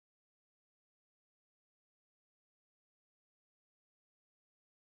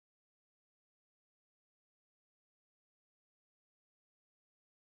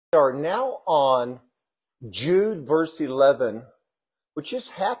We are now on Jude verse 11, which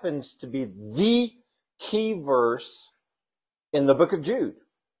just happens to be the key verse in the book of Jude.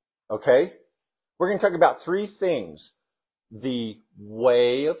 Okay? We're going to talk about three things. The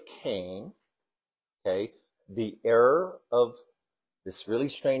way of Cain, okay? The error of this really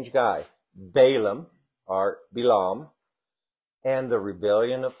strange guy, Balaam, or Bilam, and the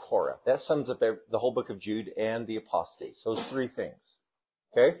rebellion of Korah. That sums up the whole book of Jude and the Apostates. Those three things.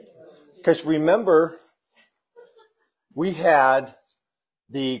 Okay? Because remember, we had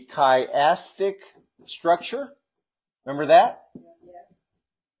the chiastic structure. Remember that? Yes.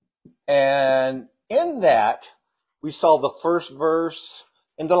 And in that, we saw the first verse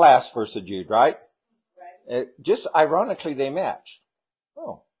and the last verse of Jude, right? Right. Just ironically, they matched.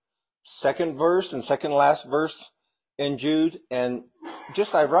 Oh. Second verse and second last verse in Jude, and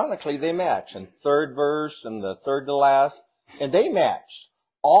just ironically, they match. And third verse and the third to last, and they matched.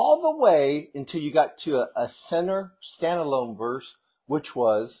 All the way until you got to a center standalone verse, which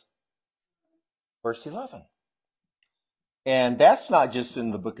was verse 11. And that's not just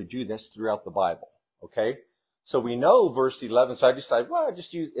in the book of Jude, that's throughout the Bible. Okay? So we know verse 11, so I decided, well, I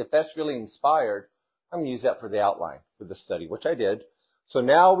just use, if that's really inspired, I'm going to use that for the outline for the study, which I did. So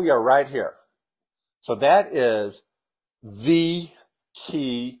now we are right here. So that is the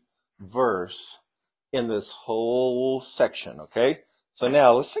key verse in this whole section, okay? So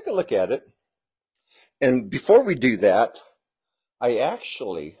now let's take a look at it. And before we do that, I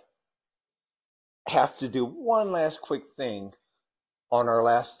actually have to do one last quick thing on our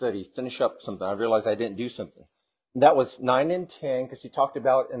last study, finish up something. I realized I didn't do something. And that was 9 and 10, because he talked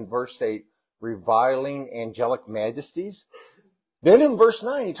about in verse 8, reviling angelic majesties. Then in verse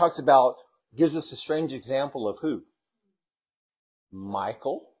 9, he talks about, gives us a strange example of who?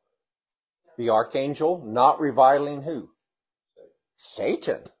 Michael, the archangel, not reviling who?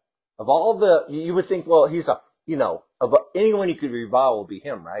 Satan. Of all the, you would think, well, he's of anyone you could revile will be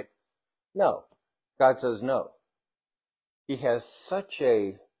him, right? No. God says no. He has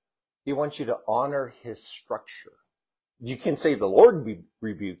he wants you to honor his structure. You can say the Lord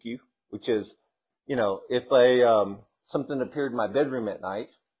rebuke you, which is, if something appeared in my bedroom at night,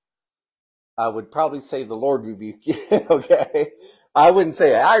 I would probably say the Lord rebuke you, okay? I wouldn't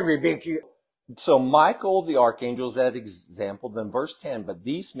say I rebuke you. So Michael, the archangel, is that example. Then verse 10, but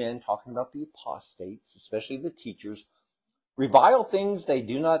these men, talking about the apostates, especially the teachers, revile things they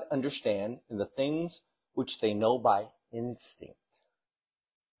do not understand and the things which they know by instinct.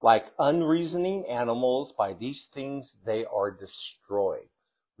 Like unreasoning animals, by these things they are destroyed.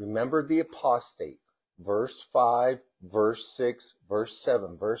 Remember the apostate. Verse 5, verse 6, verse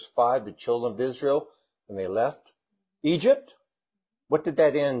 7. Verse 5, the children of Israel, when they left Egypt, what did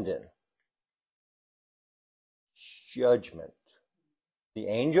that end in? Judgment. The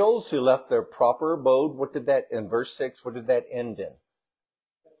angels who left their proper abode, in verse 6, what did that end in?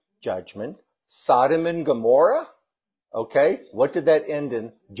 Judgment. Sodom and Gomorrah, okay, what did that end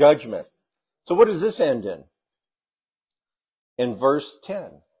in? Judgment. So what does this end in? In verse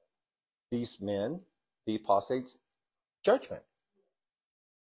 10, these men, the apostates, judgment.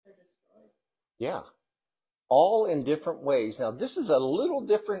 Yeah. All in different ways. Now, this is a little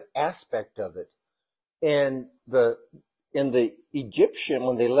different aspect of it. In the Egyptian,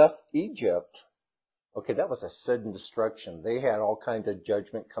 when they left Egypt, okay, that was a sudden destruction. They had all kinds of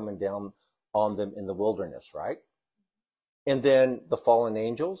judgment coming down on them in the wilderness, right? And then the fallen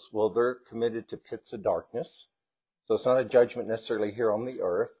angels, well, they're committed to pits of darkness. So it's not a judgment necessarily here on the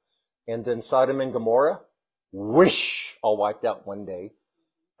earth. And then Sodom and Gomorrah, all wiped out one day.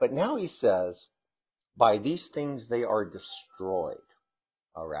 But now he says, by these things they are destroyed.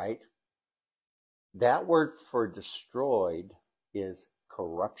 All right? That word for destroyed is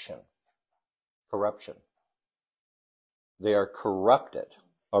corruption. Corruption. They are corrupted.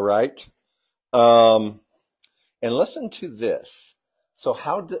 All right? And listen to this. So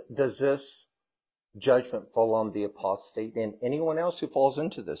how does this judgment fall on the apostate and anyone else who falls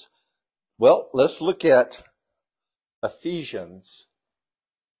into this? Well, let's look at Ephesians,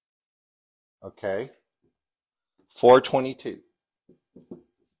 okay, 4:22.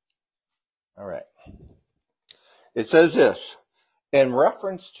 All right. It says this, in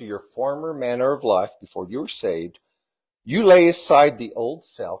reference to your former manner of life before you were saved, you lay aside the old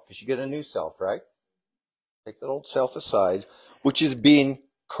self, because you get a new self, right? Take that old self aside, which is being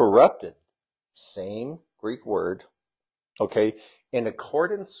corrupted. Same Greek word, okay, in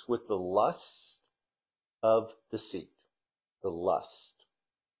accordance with the lust of deceit. The lust.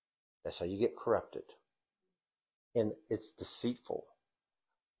 That's how you get corrupted. And it's deceitful.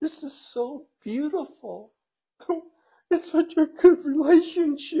 This is so beautiful. it's such a good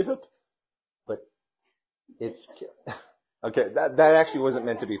relationship. But it's, okay, that actually wasn't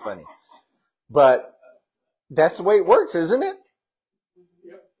meant to be funny. But that's the way it works, isn't it?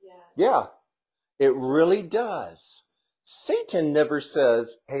 Yep. Yeah, it really does. Satan never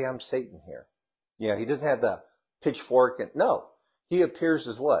says, hey, I'm Satan here. You know, he doesn't have the pitchfork. No, he appears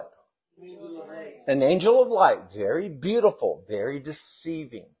as what? An angel of light. Very beautiful, very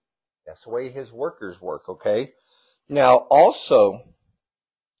deceiving. That's the way his workers work, okay? Now, also,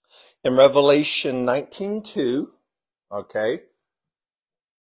 in Revelation 19:2, okay,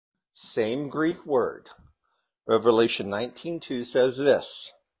 same Greek word. Revelation 19:2 says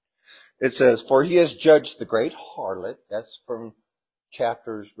this. It says, for he has judged the great harlot. That's from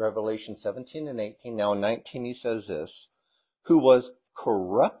chapters Revelation 17 and 18. Now in 19 he says this, who was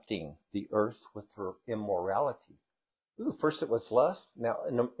corrupting the earth with her immorality. Ooh, first it was lust. Now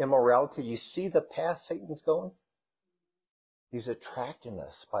in immorality, you see the path Satan's going? He's attracting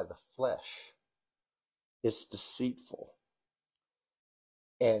us by the flesh. It's deceitful.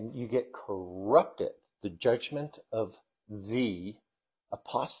 And you get corrupted. The judgment of the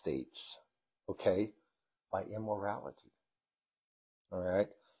apostates, okay, by immorality. All right?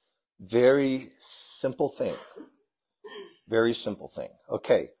 Very simple thing. Very simple thing.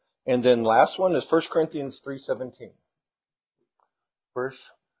 Okay. And then last one is 1 Corinthians 3:17. 1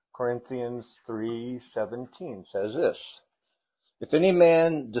 Corinthians 3:17 says this. If any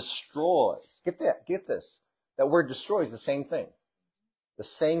man destroys, get this. That word destroy is the same thing. The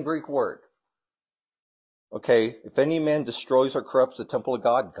same Greek word. Okay, if any man destroys or corrupts the temple of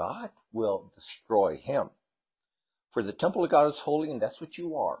God, God will destroy him. For the temple of God is holy, and that's what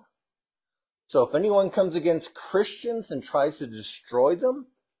you are. So if anyone comes against Christians and tries to destroy them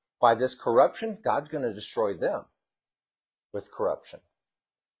by this corruption, God's going to destroy them with corruption.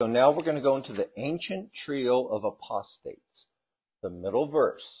 So now we're going to go into the ancient trio of apostates. The middle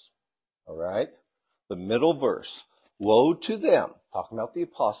verse. All right? The middle verse. Woe to them, talking about the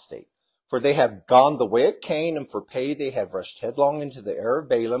apostate. For they have gone the way of Cain, and for pay they have rushed headlong into the error of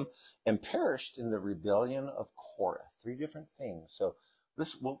Balaam, and perished in the rebellion of Korah. 3 different things. So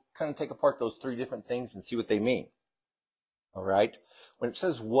we'll kind of take apart those 3 different things and see what they mean. All right? When it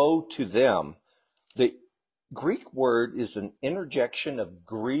says woe to them, the Greek word is an interjection of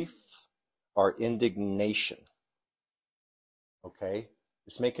grief or indignation. Okay?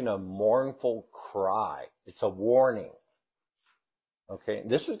 It's making a mournful cry. It's a warning. Okay?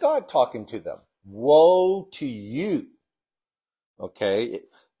 This is God talking to them. Woe to you. Okay?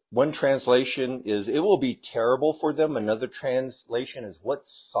 One translation is, it will be terrible for them. Another translation is, what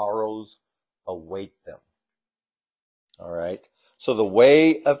sorrows await them. All right? So the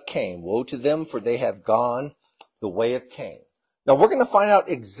way of Cain. Woe to them, for they have gone the way of Cain. Now we're going to find out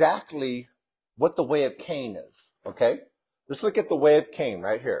exactly what the way of Cain is. Okay? Let's look at the way of Cain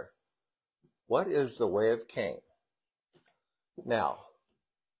right here. What is the way of Cain? Now,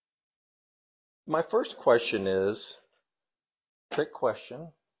 my first question is, trick question.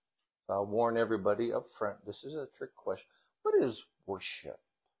 I'll warn everybody up front. This is a trick question. What is worship?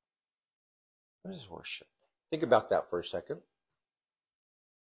 What is worship? Think about that for a second.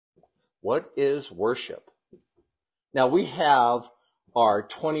 What is worship? Now we have our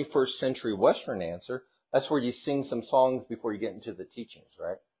 21st century Western answer. That's where you sing some songs before you get into the teachings,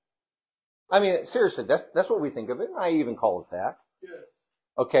 right? I mean, seriously, that's what we think of it. I even call it that. Yes.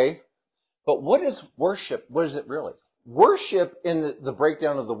 Okay? But what is worship? What is it really? Worship, in the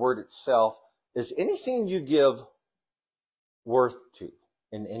breakdown of the word itself, is anything you give worth to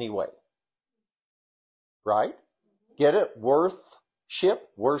in any way. Right? Get it? Worship.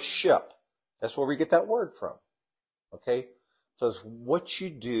 That's where we get that word from. Okay? So it's what you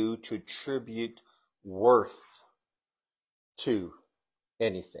do to attribute worth to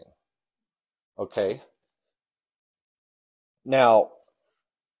anything. Okay? Now,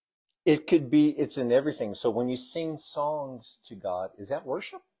 it's in everything. So when you sing songs to God, is that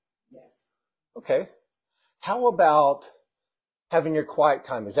worship? Yes. Okay. How about having your quiet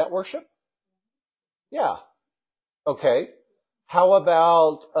time? Is that worship? Yeah. Okay. How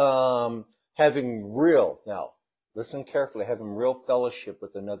about having now listen carefully, having real fellowship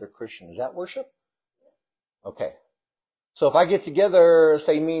with another Christian? Is that worship? Okay. So if I get together,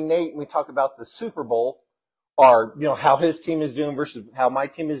 say me and Nate, and we talk about the Super Bowl, or how his team is doing versus how my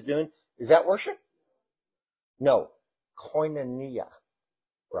team is doing, is that worship? No. Koinonia,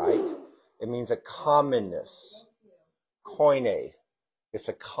 right? It means a commonness. Koine. It's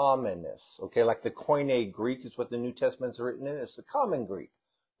a commonness. Okay, like the Koine Greek is what the New Testament's written in. It's the common Greek,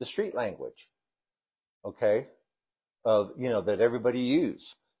 the street language. Okay? Of, that everybody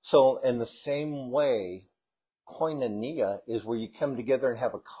use. So in the same way, koinonia is where you come together and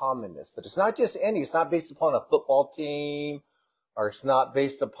have a commonness. But it's not just any. It's not based upon a football team, or it's not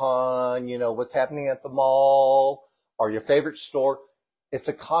based upon, what's happening at the mall or your favorite store. It's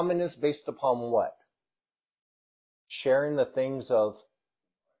a commonness based upon what? Sharing the things of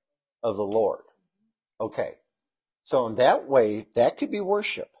the Lord. Okay. So in that way, that could be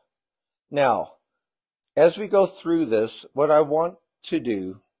worship. Now, as we go through this, what I want to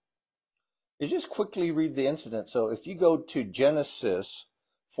do is just quickly read the incident. So if you go to Genesis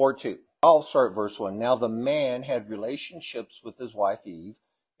 4:2, I'll start verse 1. Now the man had relationships with his wife Eve,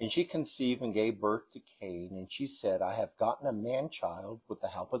 and she conceived and gave birth to Cain, and she said, I have gotten a man-child with the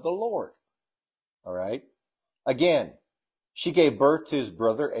help of the Lord. All right. Again, she gave birth to his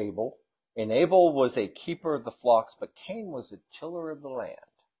brother Abel, and Abel was a keeper of the flocks, but Cain was a tiller of the land.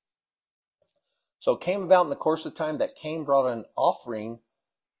 So it came about in the course of time that Cain brought an offering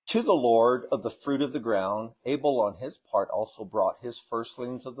to the Lord of the fruit of the ground. Abel on his part also brought his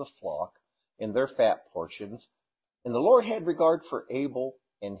firstlings of the flock and their fat portions. And the Lord had regard for Abel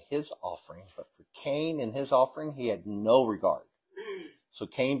and his offering, but for Cain and his offering he had no regard. So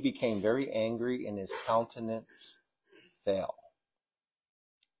Cain became very angry, and his countenance fell.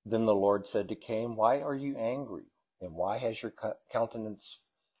 Then the Lord said to Cain, why are you angry? And why has your countenance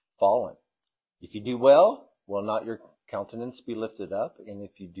fallen? If you do well, will not your countenance be lifted up? And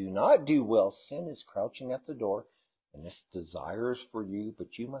if you do not do well, sin is crouching at the door, and its desires for you,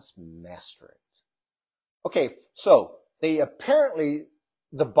 but you must master it. Okay, so the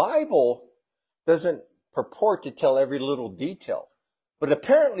Bible doesn't purport to tell every little detail, but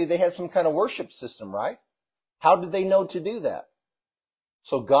apparently they had some kind of worship system, right? How did they know to do that?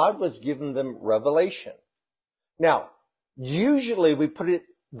 So God was giving them revelation. Now, usually we put it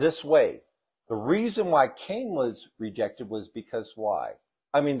this way. The reason why Cain was rejected was because why?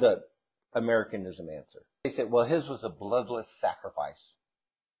 I mean, the Americanism answer. They said, well, his was a bloodless sacrifice.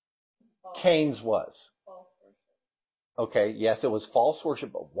 Cain's was. False worship. Okay, yes, it was false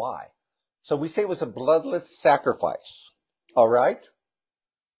worship, but why? So we say it was a bloodless sacrifice. All right?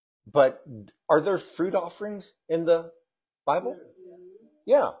 But are there fruit offerings in the Bible?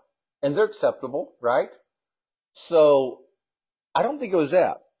 Yeah. And they're acceptable, right? So I don't think it was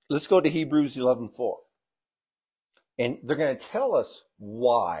that. Let's go to Hebrews 11:4. And they're going to tell us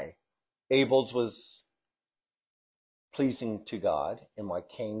why Abel's was pleasing to God and why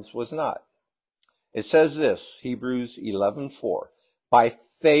Cain's was not. It says this, Hebrews 11:4. By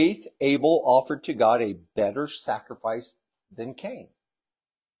faith, Abel offered to God a better sacrifice than Cain,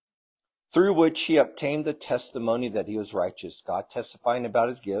 through which he obtained the testimony that he was righteous, God testifying about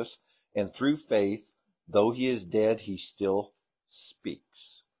his gifts, and through faith, though he is dead, he still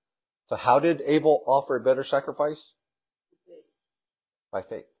speaks. So how did Abel offer a better sacrifice? By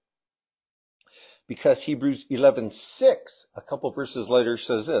faith. Because Hebrews 11:6, a couple verses later,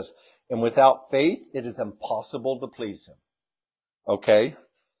 says this, and without faith, it is impossible to please him. Okay?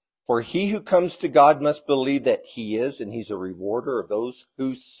 For he who comes to God must believe that he is, and he's a rewarder of those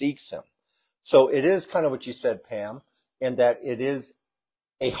who seeks him. So it is kind of what you said, Pam, and that it is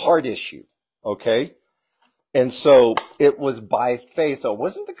a heart issue. Okay? And so it was by faith. So it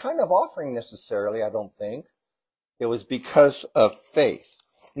wasn't the kind of offering necessarily, I don't think. It was because of faith.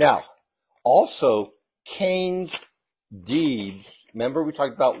 Now, also, Cain's deeds. Remember we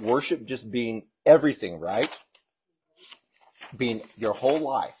talked about worship just being everything, right? Being your whole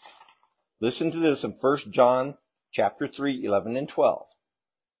life. Listen to this in 1 John chapter 3, 11 and 12.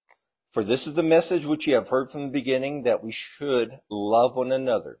 For this is the message which ye have heard from the beginning, that we should love one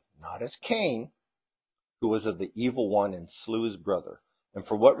another, not as Cain, who was of the evil one and slew his brother. And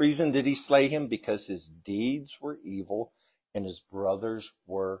for what reason did he slay him? Because his deeds were evil and his brothers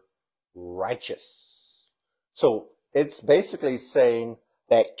were righteous. So it's basically saying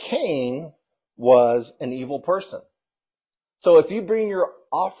that Cain was an evil person. So if you bring your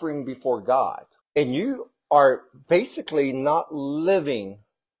offering before God and you are basically not living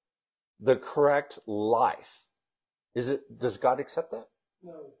the correct life, does God accept that?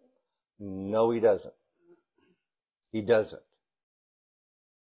 No. No, he doesn't. He doesn't.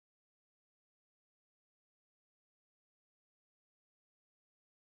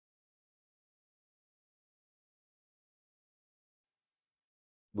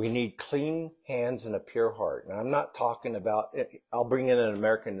 We need clean hands and a pure heart. And I'm not talking about, I'll bring in an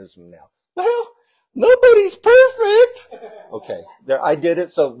Americanism now. Well, nobody's perfect. Okay, there, I did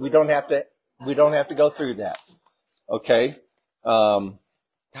it, so we don't have to go through that. Okay?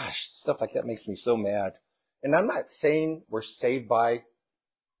 Gosh, stuff like that makes me so mad. And I'm not saying we're saved by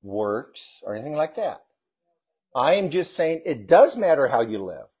works or anything like that. I am just saying it does matter how you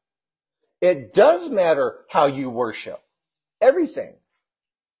live. It does matter how you worship. Everything.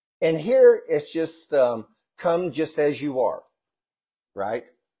 And here it's just, come just as you are. Right?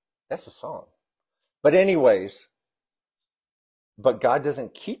 That's a song. But anyways, but God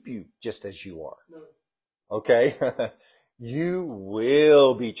doesn't keep you just as you are. Okay? You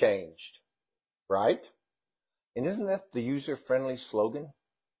will be changed. Right? And isn't that the user-friendly slogan?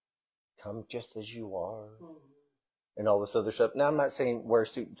 Come just as you are. And all this other stuff. Now, I'm not saying wear a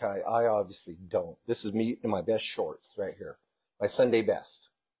suit and tie. I obviously don't. This is me in my best shorts right here. My Sunday best.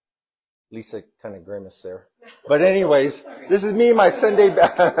 Lisa kind of grimaced there. But anyways, this is me in my Sunday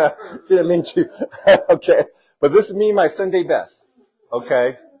best. Didn't mean to. Okay. But this is me in my Sunday best.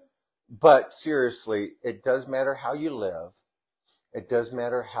 Okay. But seriously, it does matter how you live. It does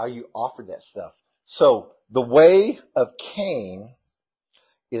matter how you offer that stuff. So the way of Cain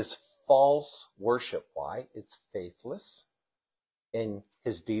is false worship. Why? It's faithless. And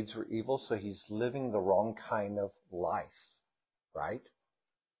his deeds were evil, so he's living the wrong kind of life. Right?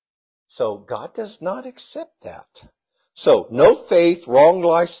 So God does not accept that. So no faith, wrong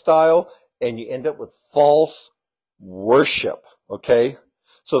lifestyle, and you end up with false worship. Okay?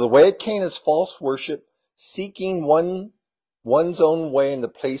 So the way of Cain is false worship, seeking one's own way in the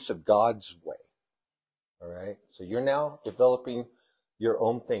place of God's way. All right? So you're now developing your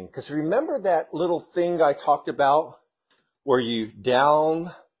own thing. Because remember that little thing I talked about where you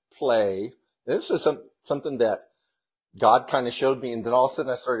downplay. This is something that God kind of showed me, and then all of a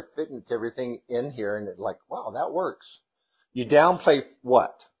sudden I started fitting everything in here, and it's like, wow, that works. You downplay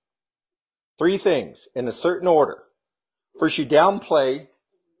what? 3 things in a certain order. First, you downplay,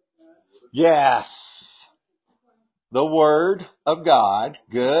 yes, the Word of God,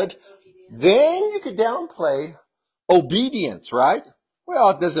 good. Then you could downplay obedience, right? Well,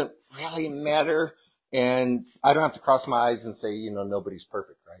 it doesn't really matter, and I don't have to cross my eyes and say, nobody's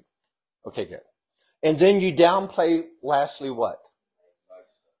perfect, right? Okay, good. And then you downplay, lastly, what?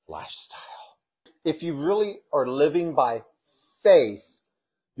 Lifestyle. If you really are living by faith,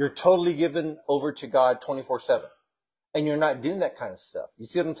 you're totally given over to God 24/7. And you're not doing that kind of stuff. You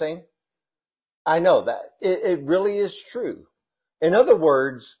see what I'm saying? I know that. It really is true. In other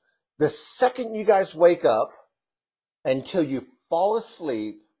words, the second you guys wake up until you fall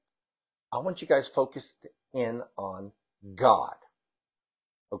asleep, I want you guys focused in on God.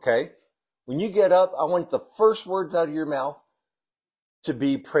 Okay? When you get up, I want the first words out of your mouth to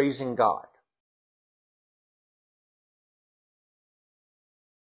be praising God.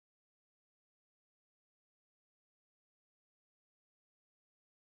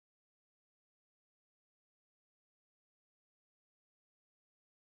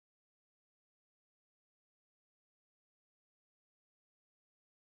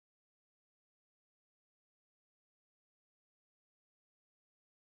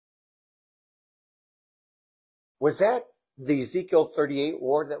 Was that the Ezekiel 38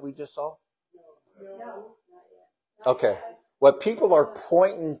 war that we just saw? No. Okay. What people are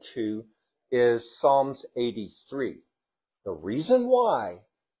pointing to is Psalms 83. The reason why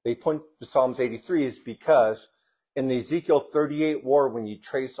they point to Psalms 83 is because in the Ezekiel 38 war, when you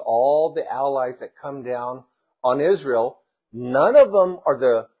trace all the allies that come down on Israel, none of them are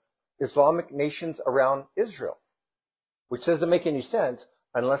the Islamic nations around Israel, which doesn't make any sense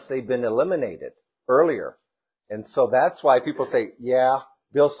unless they've been eliminated earlier. And so that's why people say, yeah,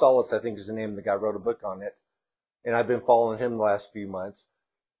 Bill Solis, I think is the name of the guy, wrote a book on it. And I've been following him the last few months.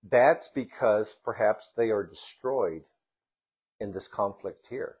 That's because perhaps they are destroyed in this conflict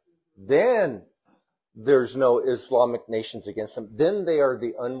here. Then there's no Islamic nations against them. Then they are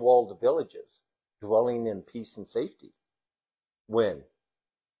the unwalled villages dwelling in peace and safety when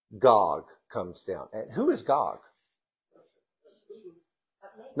Gog comes down. And who is Gog?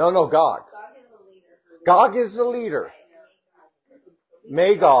 No, Gog. Gog is the leader.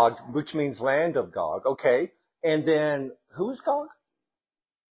 Magog, which means land of Gog. Okay. And then who's Gog?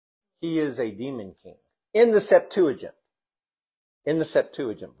 He is a demon king. In the Septuagint. In the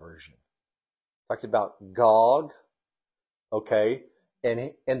Septuagint version. Talked about Gog. Okay.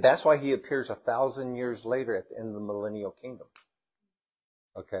 And that's why he appears 1,000 years later at the end of the millennial kingdom.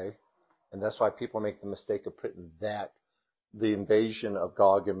 Okay. And that's why people make the mistake of putting the invasion of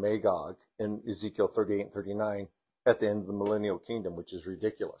Gog and Magog in Ezekiel 38 and 39 at the end of the millennial kingdom, which is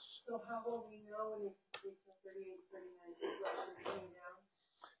ridiculous. So how will we know when it's Ezekiel 38 and 39 is Russia coming down?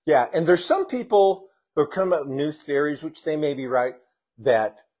 Yeah, and there's some people who come up with new theories, which they may be right,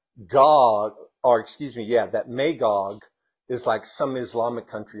 that that Magog is like some Islamic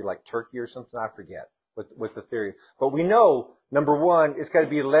country like Turkey or something, I forget what the theory. But we know, number one, it's got to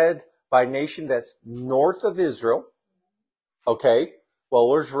be led by a nation that's north of Israel. Okay, well,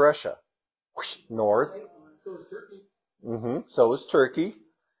 where's Russia? north. So is Turkey. So is Turkey.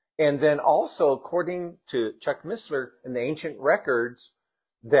 And then also, according to Chuck Missler in the ancient records,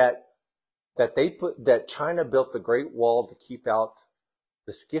 that China built the Great Wall to keep out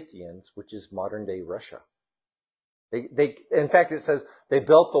the Scythians, which is modern day Russia. In fact, it says they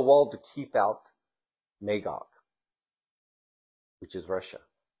built the wall to keep out Magog, which is Russia.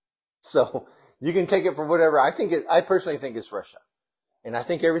 So you can take it for whatever. I personally think it's Russia. And I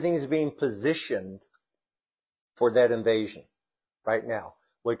think everything is being positioned for that invasion right now,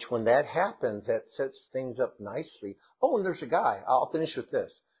 which when that happens, that sets things up nicely. Oh, and there's a guy. I'll finish with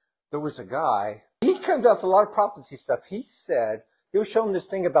this. There was a guy. He comes up with a lot of prophecy stuff. He said, he was showing this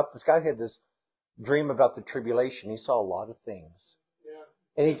thing about this guy who had this dream about the tribulation. He saw a lot of things.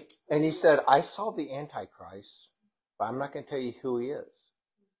 Yeah. And he said, I saw the Antichrist, but I'm not going to tell you who he is.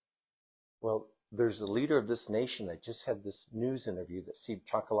 Well, there's the leader of this nation that just had this news interview that Steve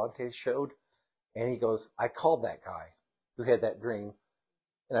Chocolate showed. And he goes, I called that guy who had that dream.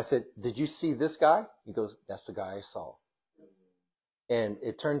 And I said, did you see this guy? He goes, that's the guy I saw. And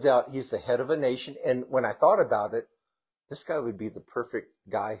it turns out he's the head of a nation. And when I thought about it, this guy would be the perfect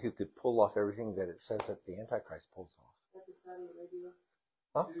guy who could pull off everything that it says that the Antichrist pulls off.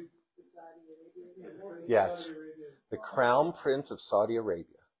 Huh? Yes. The crown prince of Saudi Arabia.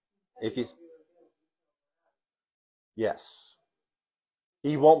 Yes.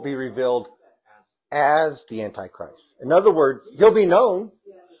 He won't be revealed as the Antichrist. In other words, he'll be known.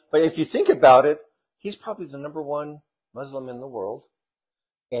 But if you think about it, he's probably the number one Muslim in the world.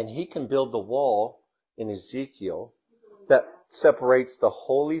 And he can build the wall in Ezekiel that separates the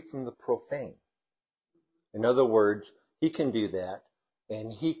holy from the profane. In other words, he can do that.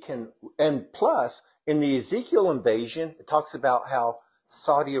 And plus, in the Ezekiel invasion, it talks about how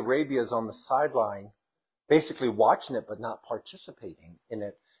Saudi Arabia is on the sideline, basically watching it, but not participating in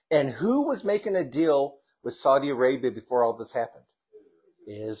it. And who was making a deal with Saudi Arabia before all this happened?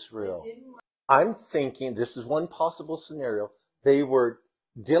 Israel. I'm thinking this is one possible scenario. They were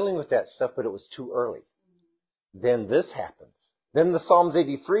dealing with that stuff, but it was too early. Then this happens. Then the Psalms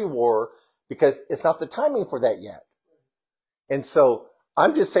 83 war, because it's not the timing for that yet. And so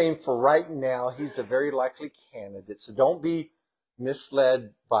I'm just saying for right now, he's a very likely candidate. So don't be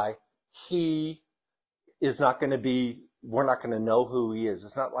misled by he is not going to be, we're not going to know who he is.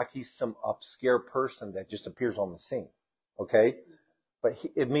 It's not like he's some obscure person that just appears on the scene. Okay? But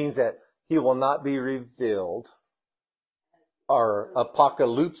it means that he will not be revealed, or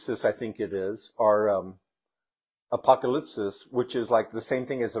apocalypsis, I think it is, or apocalypsis, which is like the same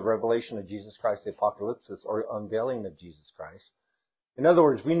thing as the revelation of Jesus Christ, the apocalypsis, or unveiling of Jesus Christ. In other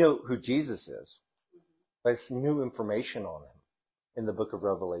words, we know who Jesus is, but it's new information on him in the book of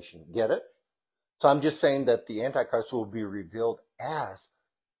Revelation. Get it? So I'm just saying that the Antichrist will be revealed as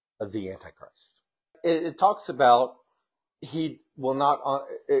the Antichrist. It talks about he will not,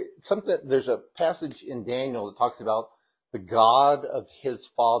 there's a passage in Daniel that talks about the God of his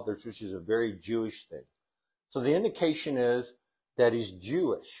fathers, which is a very Jewish thing. So the indication is that he's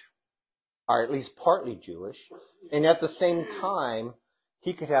Jewish, or at least partly Jewish, and at the same time,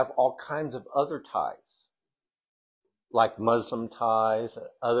 he could have all kinds of other ties, like Muslim ties and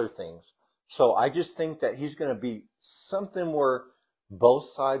other things. So I just think that he's going to be something where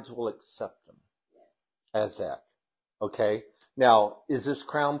both sides will accept him as that. Okay? Now, is this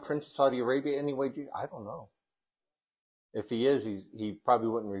Crown Prince of Saudi Arabia anyway? I don't know. If he is, he probably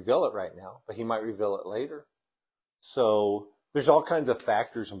wouldn't reveal it right now, but he might reveal it later. So there's all kinds of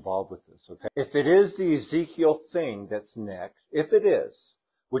factors involved with this, okay? If it is the Ezekiel thing that's next, if it is,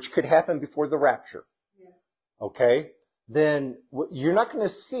 which could happen before the rapture, okay, then you're not going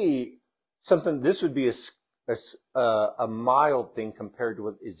to see something. This would be a mild thing compared to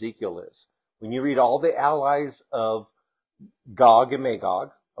what Ezekiel is. When you read all the allies of Gog and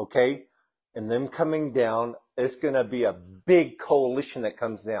Magog, okay, and them coming down, it's going to be a big coalition that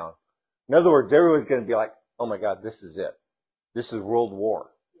comes down. In other words, everyone's going to be like, oh my God, this is it. This is World War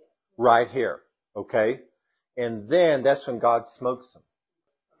right here, okay? And then that's when God smokes them.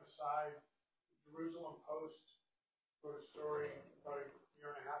 On the side, Jerusalem Post wrote a story about a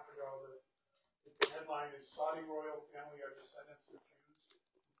year and a half ago that the headline is Saudi royal family are descendants of Jews.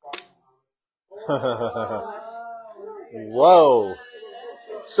 Whoa.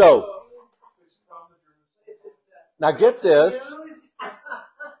 So, now get this.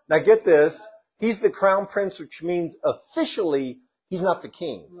 Now get this. He's the crown prince, which means officially he's not the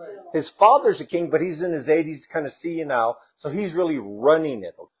king. His father's the king, but he's in his 80s, kind of senile, so he's really running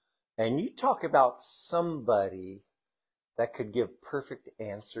it. And you talk about somebody that could give perfect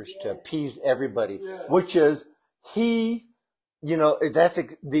answers to appease everybody, which is he You know, that's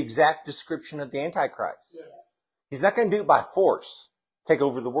the exact description of the Antichrist. Yeah. He's not going to do it by force, take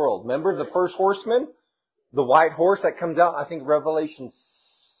over the world. Remember the first horseman? The white horse that comes out, I think Revelation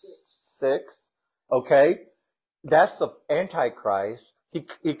 6. Okay? That's the Antichrist.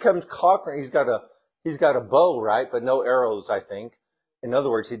 He comes conquering. He's got a bow, right? But no arrows, I think. In other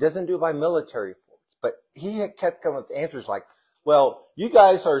words, he doesn't do it by military force. But he had kept coming with answers like, well, you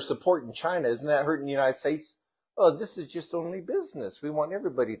guys are supporting China. Isn't that hurting the United States? Oh, this is just only business. We want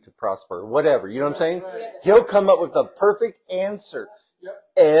everybody to prosper. Whatever. You know what I'm saying? Right. He'll come up with a perfect answer Yep.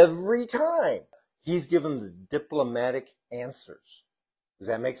 every time. He's given the diplomatic answers. Does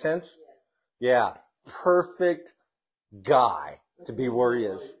that make sense? Yeah. Perfect guy to be where he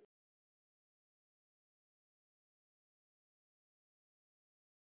is.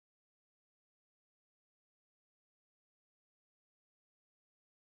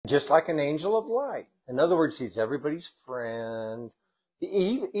 Just like an angel of light. In other words, he's everybody's friend.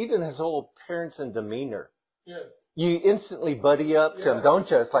 Even his whole appearance and demeanor. Yes. You instantly buddy up to him, don't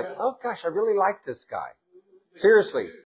you? It's like, oh gosh, I really like this guy. Seriously.